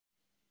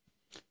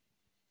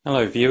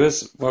Hello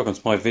viewers, welcome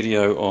to my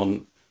video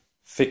on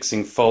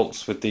fixing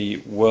faults with the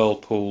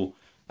Whirlpool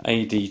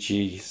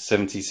ADG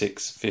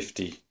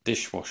 7650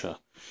 dishwasher.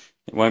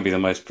 It won't be the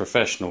most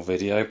professional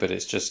video, but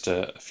it's just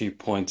a few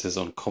pointers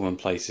on common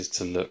places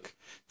to look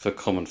for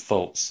common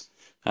faults.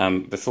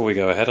 Before we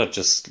go ahead, I'd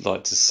just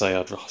like to say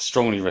I'd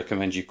strongly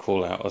recommend you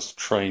call out as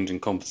trained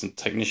and competent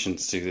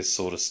technicians to do this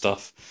sort of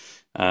stuff.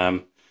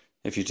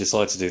 If you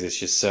decide to do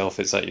this yourself,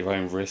 it's at your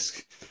own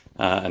risk.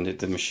 And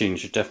the machine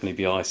should definitely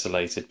be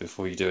isolated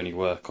before you do any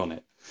work on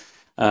it.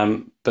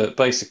 But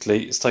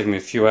basically, it's taken me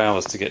a few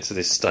hours to get to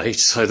this stage.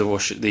 So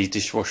the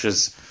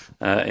dishwasher's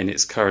in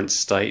its current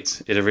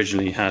state. It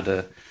originally had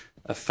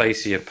a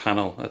fascia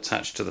panel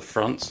attached to the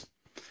front,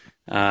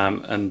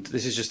 and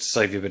this is just to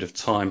save you a bit of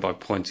time by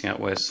pointing out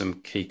where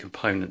some key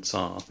components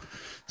are.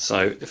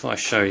 So if I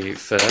show you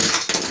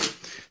first,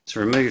 to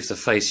remove the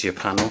fascia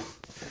panel,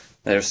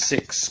 there are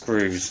 6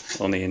 screws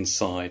on the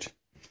inside.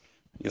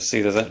 You'll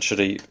see there's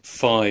actually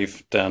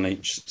 5 down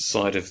each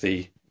side of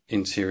the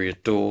interior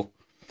door.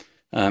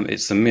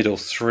 It's the middle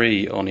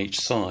 3 on each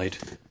side,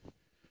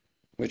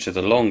 which are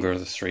the longer of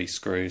the 3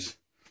 screws.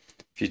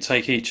 If you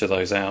take each of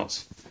those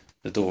out,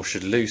 the door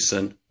should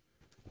loosen,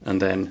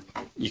 and then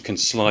you can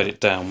slide it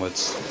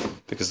downwards,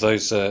 because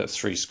those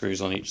 3 screws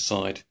on each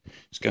side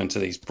just go into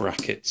these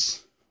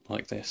brackets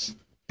like this.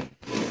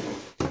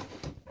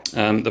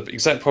 The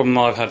exact problem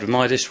I've had with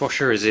my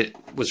dishwasher is it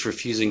was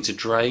refusing to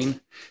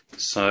drain,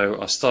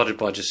 so I started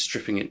by just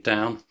stripping it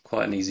down.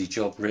 Quite an easy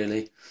job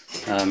really.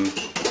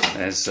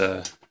 There's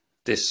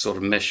this sort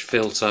of mesh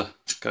filter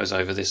goes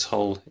over this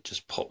hole, it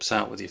just pops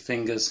out with your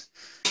fingers.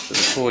 But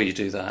before you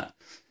do that,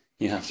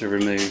 you have to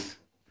remove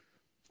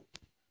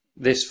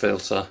this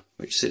filter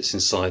which sits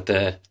inside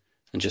there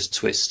and just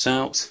twists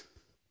out.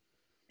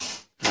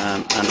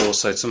 And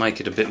also, to make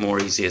it a bit more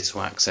easier to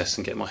access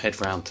and get my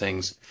head around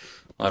things,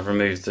 I've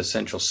removed the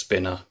central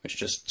spinner, which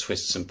just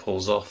twists and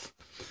pulls off,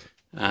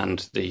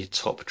 and the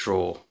top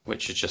drawer,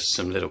 which are just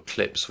some little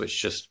clips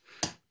which just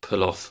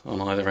pull off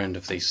on either end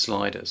of these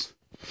sliders.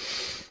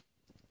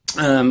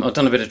 I've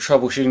done a bit of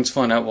troubleshooting to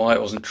find out why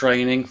it wasn't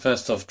draining.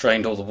 First, I've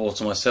drained all the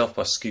water myself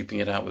by scooping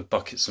it out with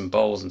buckets and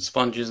bowls and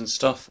sponges and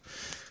stuff.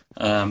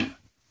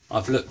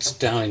 I've looked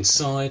down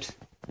inside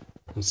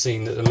and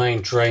seen that the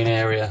main drain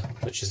area,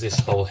 which is this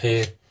hole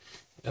here,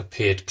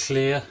 appeared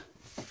clear.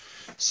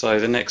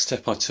 So the next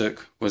step I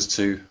took was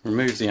to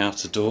remove the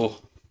outer door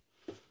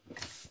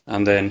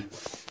and then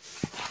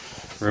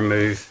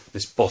remove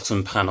this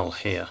bottom panel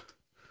here.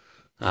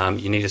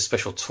 You need a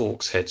special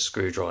Torx head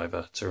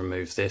screwdriver to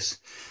remove this,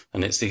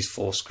 and it's these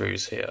 4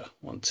 screws here.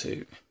 1,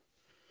 2,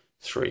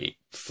 3,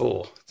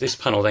 4. This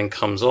panel then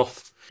comes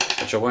off,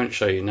 which I won't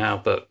show you now,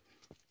 but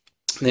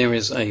there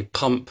is a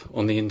pump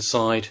on the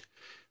inside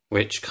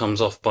which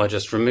comes off by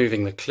just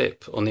removing the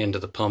clip on the end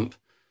of the pump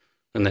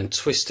and then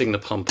twisting the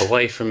pump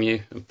away from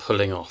you and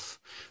pulling off.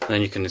 And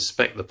then you can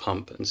inspect the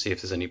pump and see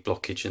if there's any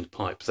blockage in the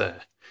pipe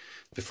there.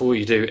 Before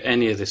you do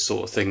any of this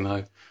sort of thing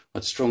though,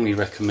 I'd strongly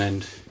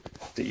recommend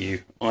that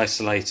you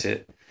isolate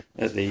it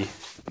at the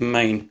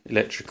main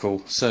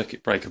electrical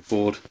circuit breaker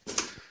board.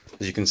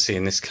 As you can see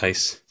in this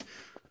case,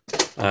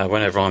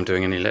 whenever I'm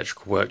doing any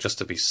electrical work, just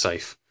to be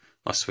safe,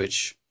 I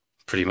switch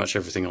pretty much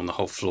everything on the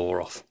whole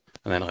floor off,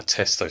 and then I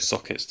test those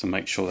sockets to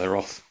make sure they're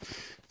off.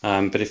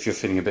 But if you're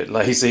feeling a bit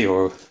lazy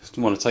or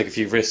want to take a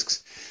few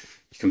risks,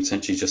 you can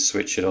potentially just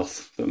switch it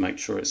off, but make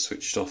sure it's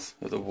switched off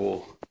at the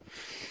wall.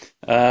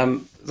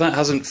 That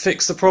hasn't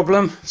fixed the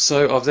problem,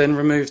 so I've then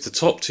removed the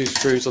top 2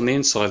 screws on the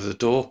inside of the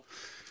door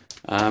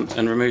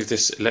and removed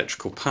this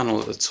electrical panel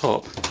at the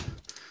top.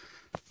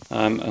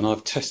 And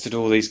I've tested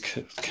all these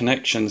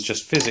connections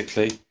just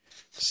physically to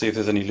see if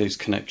there's any loose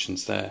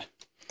connections there.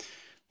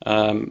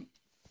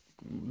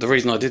 The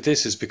reason I did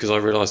this is because I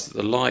realised that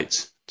the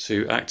light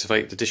to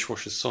activate the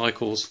dishwasher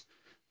cycles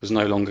was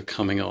no longer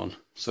coming on,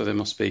 so there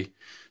must be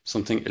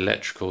something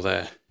electrical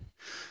there.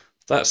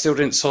 That still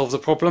didn't solve the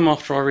problem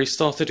after I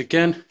restarted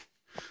again.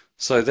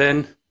 So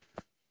then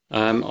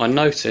I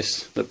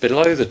noticed that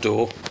below the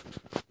door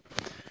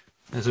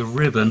there's a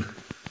ribbon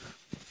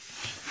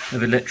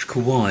of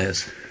electrical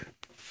wires.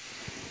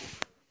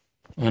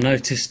 I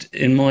noticed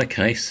in my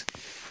case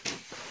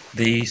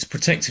these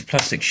protective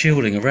plastic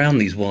shielding around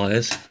these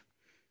wires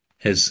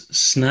has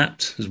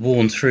snapped, has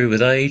worn through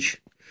with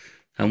age,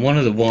 and one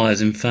of the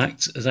wires in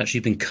fact has actually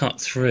been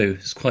cut through.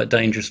 It's quite a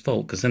dangerous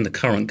fault, because then the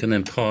current can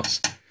then pass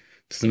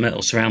to the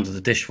metal surround of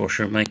the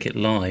dishwasher and make it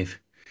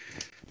live.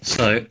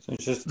 So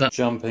just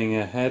jumping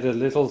ahead a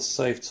little to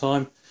save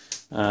time,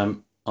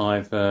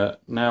 I've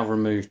now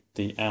removed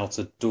the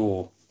outer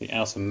door, the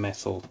outer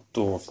metal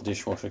door of the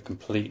dishwasher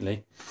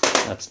completely.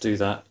 To do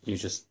that, you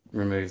just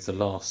remove the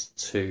last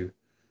 2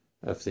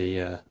 of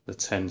the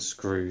 10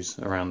 screws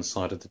around the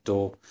side of the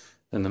door.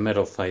 Then the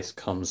metal face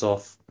comes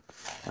off.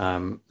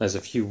 There's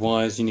a few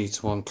wires you need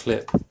to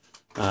unclip.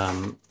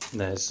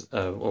 There's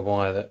a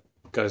wire that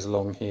goes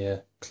along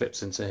here,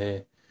 clips into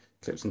here,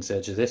 clips into the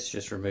edge of this.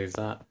 Just remove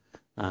that,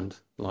 and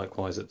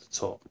likewise at the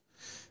top.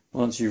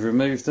 Once you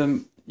remove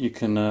them, you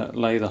can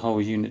lay the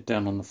whole unit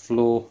down on the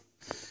floor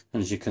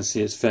And as you can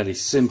see, it's fairly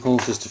simple,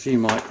 just a few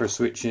micro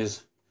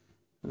switches,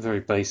 a very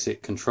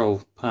basic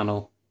control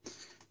panel,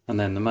 and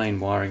then the main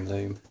wiring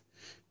loom,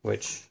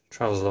 which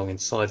travels along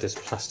inside this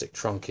plastic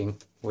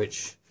trunking,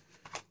 which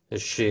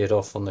is sheared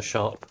off on the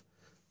sharp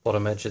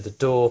bottom edge of the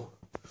door,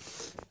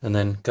 and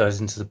then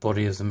goes into the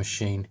body of the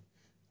machine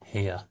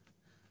here.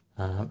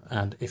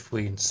 And if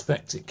we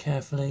inspect it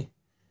carefully,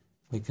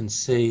 we can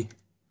see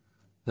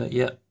that,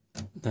 yep,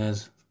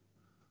 there's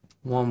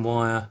one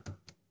wire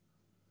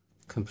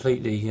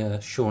completely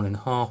shorn in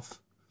half,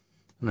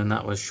 and then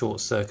that was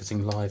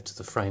short-circuiting live to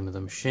the frame of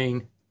the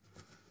machine,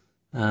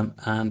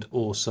 and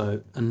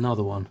also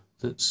another one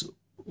that's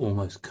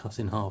almost cut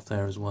in half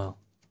there as well.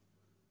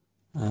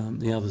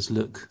 The others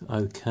look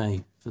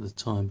okay for the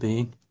time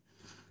being,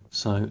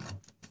 so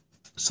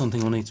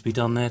something will need to be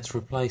done there to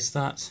replace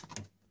that.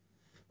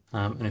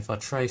 And if I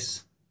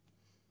trace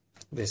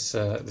this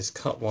this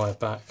cut wire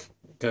back,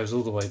 it goes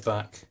all the way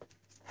back,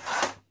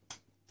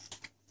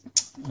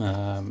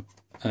 and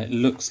it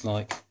looks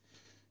like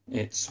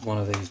it's one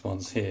of these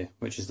ones here,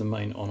 which is the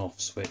main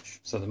on-off switch.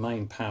 So the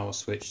main power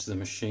switch to the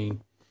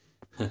machine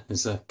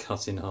is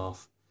cut in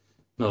half.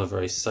 Not a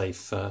very safe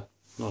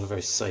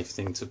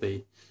thing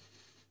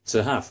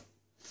to have.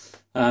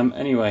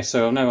 Anyway,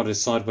 so I've now got to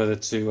decide whether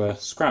to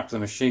scrap the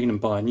machine and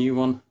buy a new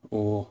one,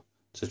 or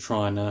to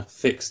try and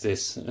fix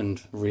this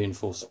and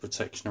reinforce the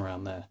protection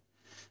around there.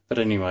 But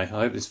anyway, I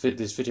hope this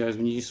video has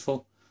been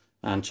useful,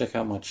 and check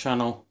out my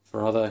channel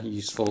for other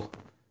useful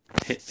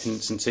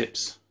hints and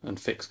tips and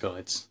fix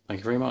guides. Thank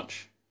you very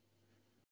much.